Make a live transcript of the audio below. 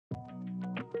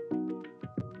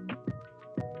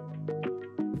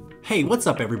Hey, what's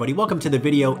up everybody? Welcome to the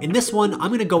video. In this one,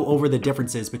 I'm gonna go over the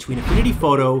differences between Affinity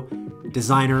Photo,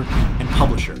 Designer, and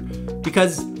Publisher.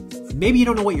 Because maybe you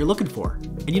don't know what you're looking for.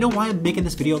 And you know why I'm making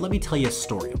this video? Let me tell you a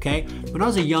story, okay? When I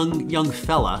was a young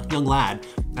lad,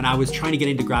 and I was trying to get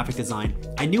into graphic design,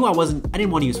 I didn't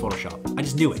want to use Photoshop. I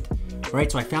just knew it, right?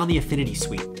 So I found the Affinity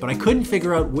suite, but I couldn't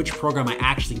figure out which program I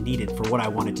actually needed for what I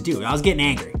wanted to do. I was getting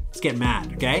angry, I was getting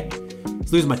mad, okay? I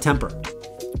was losing my temper.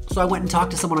 So I went and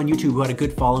talked to someone on YouTube who had a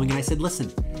good following, and I said, listen,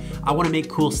 I want to make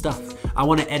cool stuff. I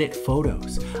want to edit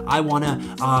photos. I want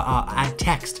to add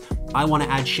text. I want to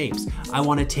add shapes. I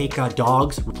want to take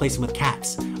dogs, replace them with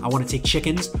cats. I want to take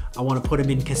chickens. I want to put them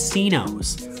in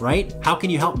casinos, right? How can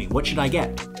you help me? What should I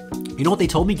get? You know what they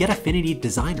told me? Get Affinity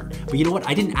Designer. But you know what?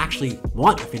 I didn't actually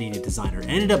want Affinity Designer. It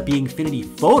ended up being Affinity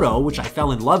Photo, which I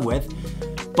fell in love with.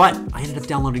 But I ended up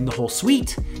downloading the whole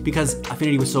suite because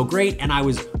Affinity was so great and I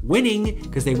was winning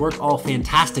because they work all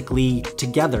fantastically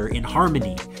together in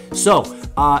harmony. So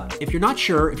if you're not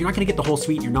gonna get the whole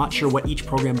suite, you're not sure what each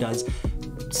program does,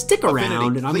 stick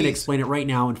around and I'm gonna explain it right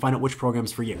now and find out which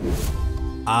program's for you.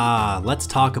 Let's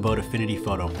talk about Affinity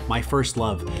Photo, my first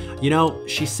love. You know,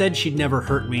 she said she'd never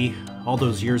hurt me all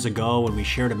those years ago when we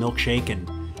shared a milkshake, and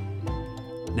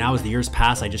now as the years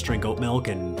pass, I just drink oat milk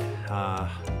and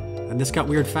this got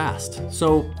weird fast.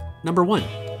 So, number one,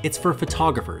 it's for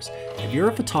photographers. If you're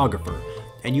a photographer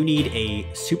and you need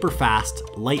a super fast,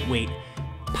 lightweight,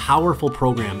 powerful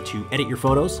program to edit your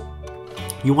photos,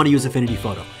 you want to use Affinity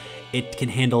Photo. It can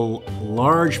handle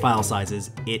large file sizes,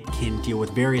 it can deal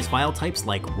with various file types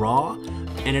like RAW,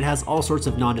 and it has all sorts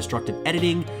of non-destructive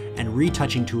editing and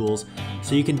retouching tools,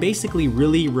 so you can basically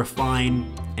really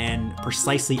refine and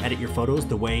precisely edit your photos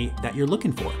the way that you're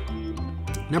looking for.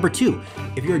 Number two,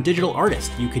 if you're a digital artist,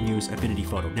 you can use Affinity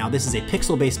Photo. Now, this is a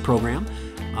pixel-based program,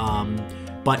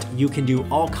 but you can do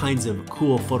all kinds of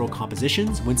cool photo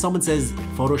compositions. When someone says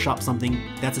Photoshop something,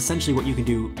 that's essentially what you can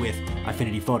do with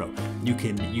Affinity Photo. You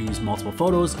can use multiple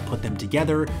photos, put them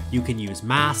together. You can use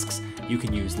masks. You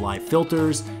can use live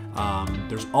filters.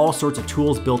 There's all sorts of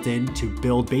tools built in to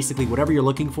build basically whatever you're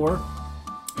looking for.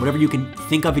 Whatever you can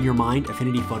think of in your mind,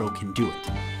 Affinity Photo can do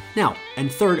it. Now, and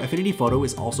third, Affinity Photo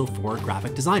is also for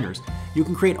graphic designers. You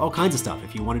can create all kinds of stuff.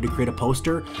 If you wanted to create a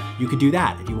poster, you could do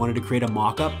that. If you wanted to create a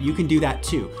mock-up, you can do that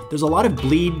too. There's a lot of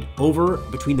bleed over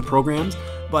between the programs,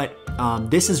 but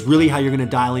this is really how you're gonna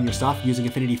dial in your stuff using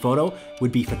Affinity Photo,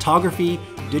 would be photography,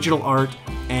 digital art,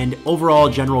 and overall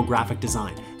general graphic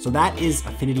design. So that is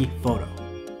Affinity Photo.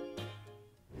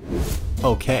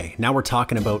 Okay, now we're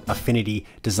talking about Affinity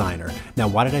Designer. Now,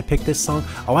 why did I pick this song?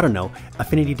 Oh, I don't know.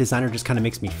 Affinity Designer just kind of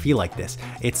makes me feel like this.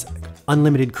 It's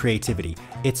unlimited creativity.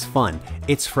 It's fun.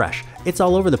 It's fresh. It's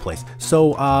all over the place.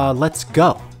 So let's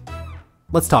go.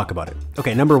 Let's talk about it.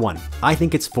 Okay, number one, I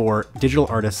think it's for digital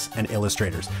artists and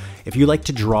illustrators. If you like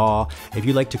to draw, if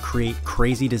you like to create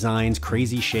crazy designs,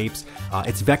 crazy shapes,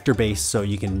 it's vector-based, so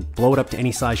you can blow it up to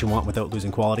any size you want without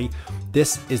losing quality.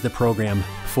 This is the program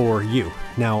for you.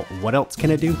 Now, what else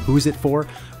can it do? Who's it for?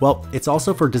 Well, it's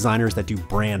also for designers that do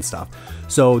brand stuff.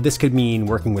 So this could mean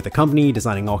working with a company,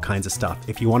 designing all kinds of stuff.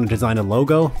 If you want to design a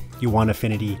logo, you want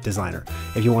Affinity Designer.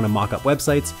 If you want to mock up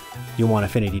websites, you want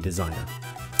Affinity Designer.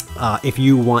 If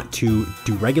you want to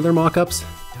do regular mockups,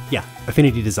 yeah,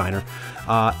 Affinity Designer.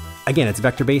 Again, it's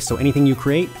vector-based, so anything you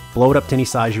create, blow it up to any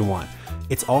size you want.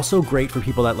 It's also great for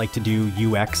people that like to do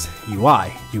UX,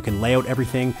 UI. You can lay out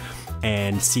everything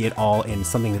and see it all in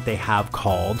something that they have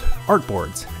called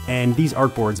artboards. And these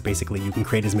artboards, basically, you can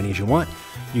create as many as you want.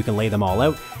 You can lay them all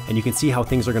out, and you can see how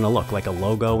things are gonna look, like a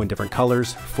logo in different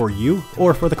colors for you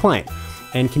or for the client.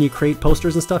 And can you create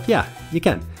posters and stuff? Yeah, you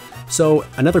can. So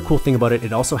another cool thing about it,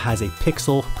 it also has a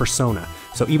pixel persona.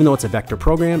 So even though it's a vector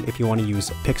program, if you want to use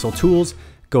pixel tools,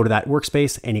 go to that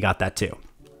workspace and you got that too.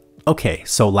 Okay,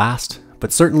 so last,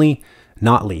 but certainly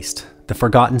not least, the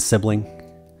forgotten sibling,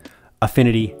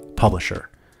 Affinity Publisher.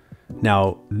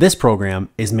 Now, this program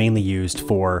is mainly used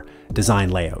for design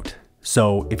layout.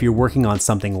 So if you're working on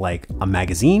something like a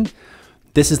magazine,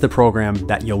 this is the program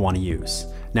that you'll want to use.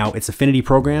 Now, it's Affinity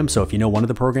program, so if you know one of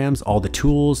the programs, all the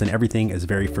tools and everything is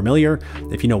very familiar.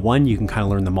 If you know one, you can kind of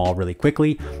learn them all really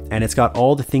quickly, and it's got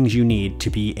all the things you need to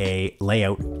be a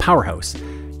layout powerhouse.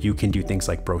 You can do things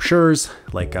like brochures,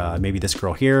 like maybe this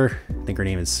girl here, I think her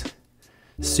name is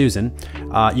Susan.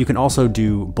 You can also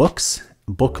do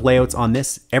book layouts on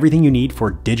this. Everything you need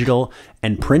for digital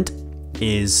and print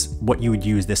is what you would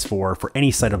use this for any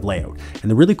site of layout.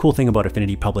 And the really cool thing about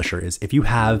Affinity Publisher is if you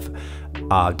have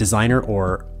Designer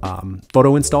or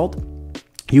Photo installed,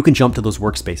 you can jump to those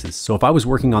workspaces. So if I was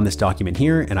working on this document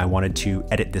here and I wanted to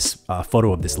edit this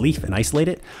photo of this leaf and isolate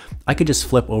it, I could just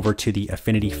flip over to the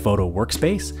Affinity Photo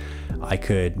workspace. I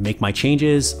could make my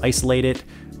changes, isolate it,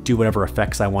 do whatever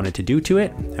effects I wanted to do to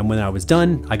it. And when I was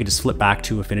done, I could just flip back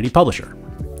to Affinity Publisher.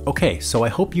 Okay, so I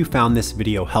hope you found this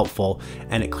video helpful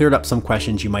and it cleared up some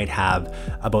questions you might have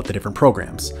about the different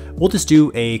programs. We'll just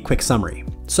do a quick summary.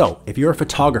 So if you're a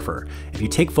photographer, if you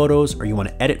take photos or you want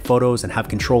to edit photos and have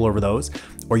control over those,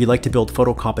 or you like to build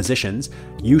photo compositions,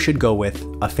 you should go with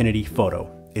Affinity Photo.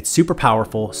 It's super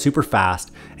powerful, super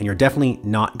fast, and you're definitely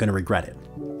not going to regret it.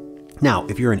 Now,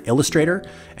 if you're an illustrator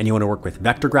and you want to work with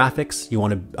vector graphics, you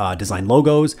want to design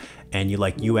logos, and you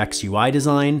like UX UI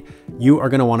design, you are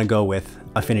going to want to go with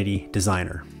Affinity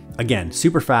Designer. Again,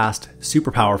 super fast,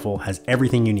 super powerful, has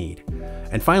everything you need.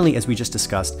 And finally, as we just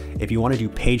discussed, if you want to do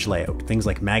page layout, things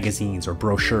like magazines or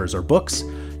brochures or books,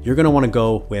 you're going to want to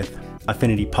go with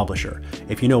Affinity Publisher.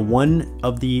 If you know one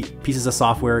of the pieces of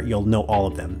software, you'll know all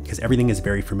of them because everything is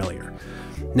very familiar.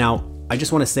 Now, I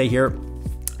just want to say here,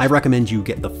 I recommend you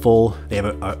get the full, they have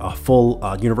a full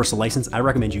universal license. I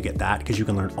recommend you get that because you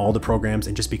can learn all the programs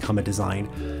and just become a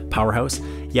design powerhouse.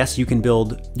 Yes, you can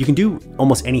do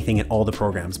almost anything in all the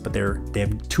programs, but they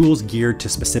have tools geared to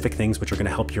specific things which are going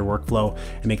to help your workflow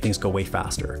and make things go way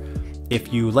faster.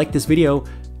 If you like this video,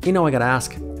 you know I gotta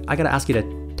ask you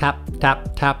to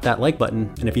tap that like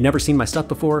button. And if you've never seen my stuff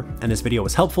before and this video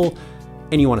was helpful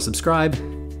and you want to subscribe,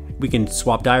 we can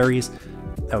swap diaries.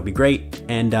 That would be great.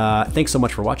 And thanks so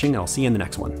much for watching. I'll see you in the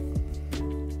next one.